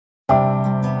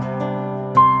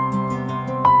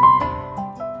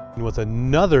with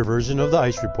another version of the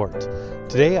Ice Report.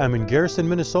 Today I'm in Garrison,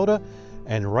 Minnesota,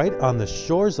 and right on the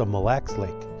shores of Mille Lacs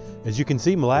Lake. As you can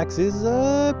see, Mille Lacs is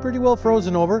pretty well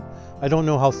frozen over. I don't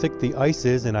know how thick the ice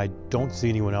is, and I don't see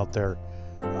anyone out there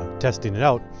testing it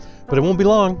out, but it won't be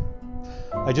long.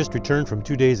 I just returned from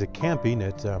 2 days of camping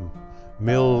at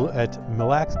Mille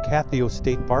Lacs Catheo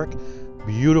State Park.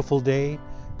 Beautiful day,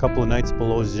 a couple of nights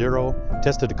below zero,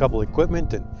 tested a couple of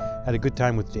equipment and had a good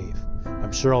time with Dave.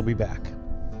 I'm sure I'll be back.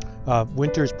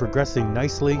 Winter's progressing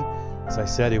nicely. As I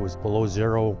said, it was below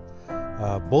zero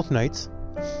both nights.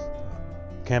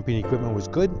 Camping equipment was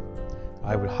good.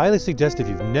 I would highly suggest, if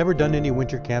you've never done any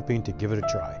winter camping, to give it a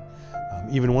try.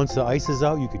 Even once the ice is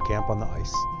out, you could camp on the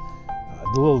ice. A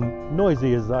little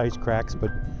noisy as the ice cracks,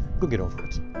 but we'll get over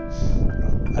it.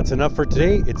 That's enough for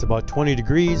today. It's about 20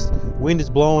 degrees, wind is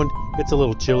blowing, it's a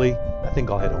little chilly. I think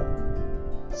I'll head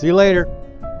home. See you later.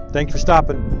 Thanks for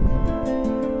stopping.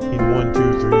 In 1,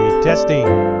 2, 3, testing.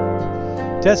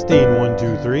 Testing, 1,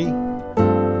 2, 3.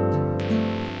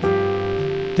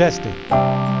 Testing.